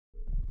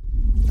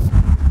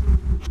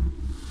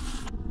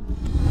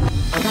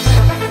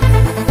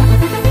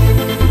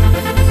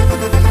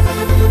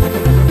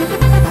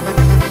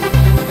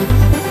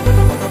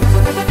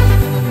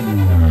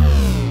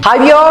Hi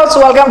viewers,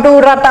 welcome to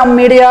Raatnam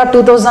Media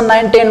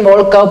 2019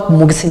 World Cup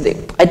ముగిసింది.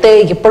 అయితే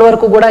ఇప్పటి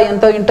వరకు కూడా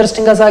ఎంతో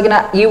ఇంట్రెస్టింగ్ గా సాగిన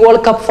ఈ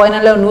వరల్డ్ కప్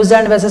ఫైనల్ లో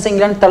న్యూజిలాండ్ వర్సెస్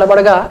ఇంగ్లాండ్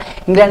తలబడగా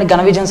ఇంగ్లాండ్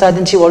ఘన విజయం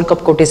సాధించి వరల్డ్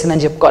కప్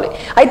కొట్టేసిందని చెప్పుకోవాలి.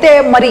 అయితే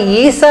మరి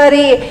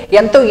ఈసారి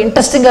ఎంతో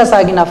ఇంట్రెస్టింగ్ గా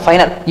సాగిన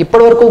ఫైనల్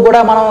ఇప్పటి వరకు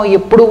కూడా మనం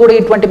ఎప్పుడు కూడా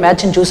ఇటువంటి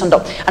మ్యాచ్ ని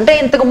చూసుంటాం. అంటే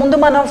ఇంతకు ముందు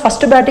మనం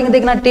ఫస్ట్ బ్యాటింగ్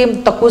దిగిన టీం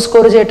తక్కువ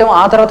స్కోర్ చేయటం,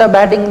 ఆ తర్వాత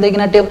బ్యాటింగ్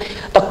దిగిన టీం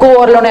తక్కువ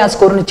ఓవర్లోనే ఆ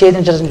స్కోర్ ని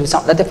ఛేదించడం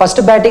చూసాం. అయితే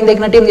ఫస్ట్ బ్యాటింగ్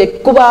దిగిన టీం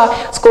ఎక్కువ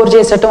స్కోర్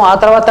చేసేయటం, ఆ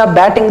తర్వాత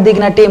బ్యాటింగ్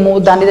దిగిన టీము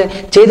దాన్ని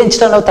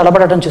ఛేదించడంలో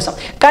తలబడటం చూసాం.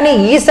 కానీ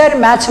ఈసారి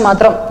మ్యాచ్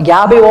మాత్రం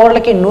 50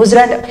 ఓవర్లకి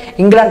న్యూజిలాండ్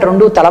ఇంగ్లాండ్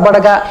రెండు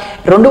తలబడగా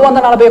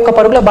 241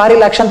 పరుగుల భారీ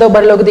లక్ష్యంతో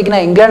బరిలోకి దిగిన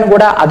ఇంగ్లాండ్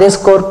కూడా అదే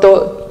స్కోర్తో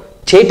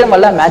చేయటం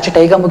వల్ల మ్యాచ్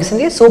టైగా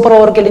ముగిసింది. సూపర్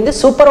ఓవర్కి వెళ్ళింది.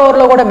 సూపర్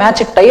ఓవర్లో కూడా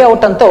మ్యాచ్ టై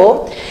అవటంతో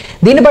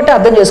దీన్ని బట్టి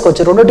అర్థం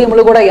చేసుకోవచ్చు రెండు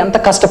టీములు కూడా ఎంత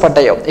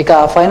కష్టపడ్డాయో. ఇక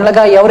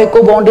ఫైనల్గా ఎవరు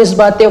ఎక్కువ బౌండరీస్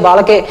బాతే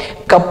వాళ్ళకే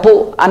కప్పు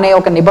అనే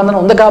ఒక నిబంధన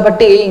ఉంది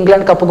కాబట్టి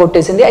ఇంగ్లాండ్ కప్పు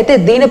కొట్టేసింది. అయితే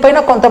దీనిపైన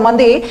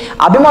కొంతమంది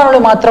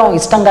అభిమానులు మాత్రం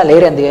ఇష్టంగా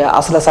లేరండి.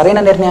 అసలు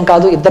సరైన నిర్ణయం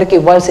కాదు, ఇద్దరికి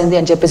ఇవ్వాల్సింది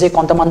అని చెప్పేసి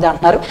కొంతమంది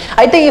అంటున్నారు.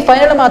 అయితే ఈ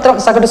ఫైనల్ మాత్రం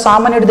సగటు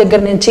సామాన్యుడి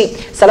దగ్గర నుంచి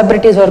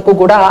సెలబ్రిటీస్ వరకు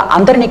కూడా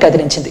అందరినీ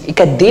కదిలించింది.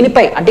 ఇక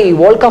దీనిపై అంటే ఈ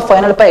వరల్డ్ కప్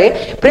ఫైనల్ పై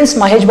ప్రిన్స్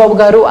మహేష్ బాబు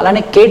గారు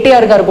అలానే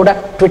KTR గారు కూడా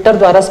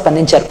ట్విట్టర్ ద్వారా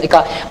స్పందించారు. ఇక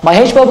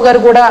మహేష్ బాబు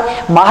గారు కూడా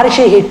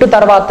మహర్షి హిట్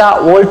తర్వాత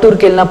వరల్డ్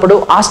టూర్కి వెళ్ళినప్పుడు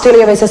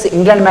ఆస్ట్రేలియా వర్సెస్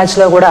ఇంగ్లాండ్ మ్యాచ్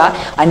లో కూడా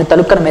ఆయన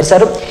తలుక్కను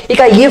మెరిశారు.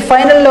 ఇక ఈ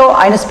ఫైనల్లో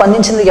ఆయన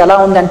స్పందించింది ఎలా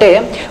ఉందంటే,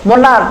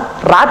 మొన్న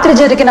రాత్రి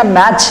జరిగిన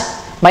మ్యాచ్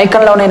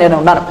మైకంలోనే నేను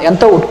ఉన్నాను.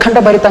 ఎంతో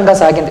ఉత్కంఠభరితంగా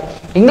సాగింది.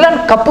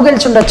 ఇంగ్లాండ్ కప్పు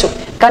గెలిచి ఉండొచ్చు,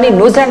 కానీ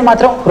న్యూజిలాండ్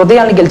మాత్రం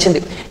హృదయాన్ని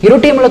గెలిచింది. ఇరు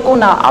టీములకు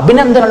నా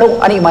అభినందనలు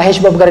అని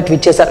మహేష్ బాబు గారు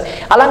ట్వీట్ చేశారు.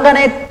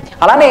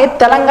 అలానే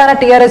Telangana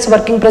TRS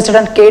working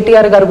president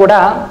KTR గారు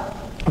కూడా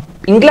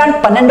ఇంగ్లాండ్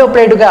 12వ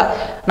ప్లేడుగా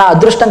నా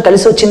అదృష్టం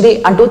కలిసి వచ్చింది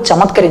అంటూ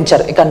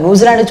చమత్కరించారు. ఇక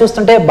న్యూజిలాండ్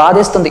చూస్తుంటే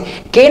బాధేస్తుంది.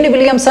 కేన్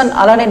విలియమ్సన్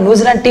అలానే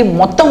న్యూజిలాండ్ టీం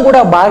మొత్తం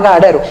కూడా బాగా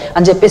ఆడారు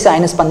అని చెప్పేసి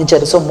ఆయన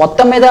స్పందించారు. సో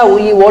మొత్తం మీద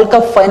ఈ వరల్డ్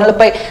కప్ ఫైనల్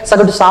పై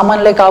సగటు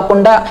సామాన్యులే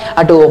కాకుండా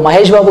అటు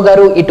మహేష్ బాబు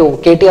గారు ఇటు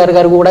KTR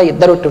గారు కూడా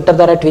ఇద్దరు ట్విట్టర్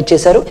ద్వారా ట్వీట్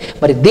చేశారు.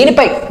 మరి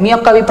దీనిపై మీ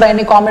యొక్క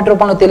అభిప్రాయాన్ని కామెంట్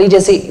రూపంలో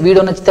తెలియజేసి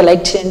వీడియో నచ్చితే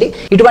లైక్ చేయండి.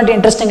 ఇటువంటి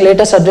ఇంట్రెస్టింగ్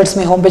లేటెస్ట్ అప్డేట్స్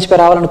మీ హోమ్ పేజ్ పై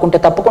రావాలనుకుంటే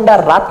తప్పకుండా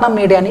రాట్నం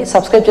మీడియాని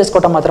సబ్స్క్రైబ్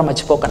చేసుకోవడం మాత్రం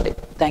మర్చిపోకండి.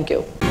 Thank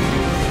you.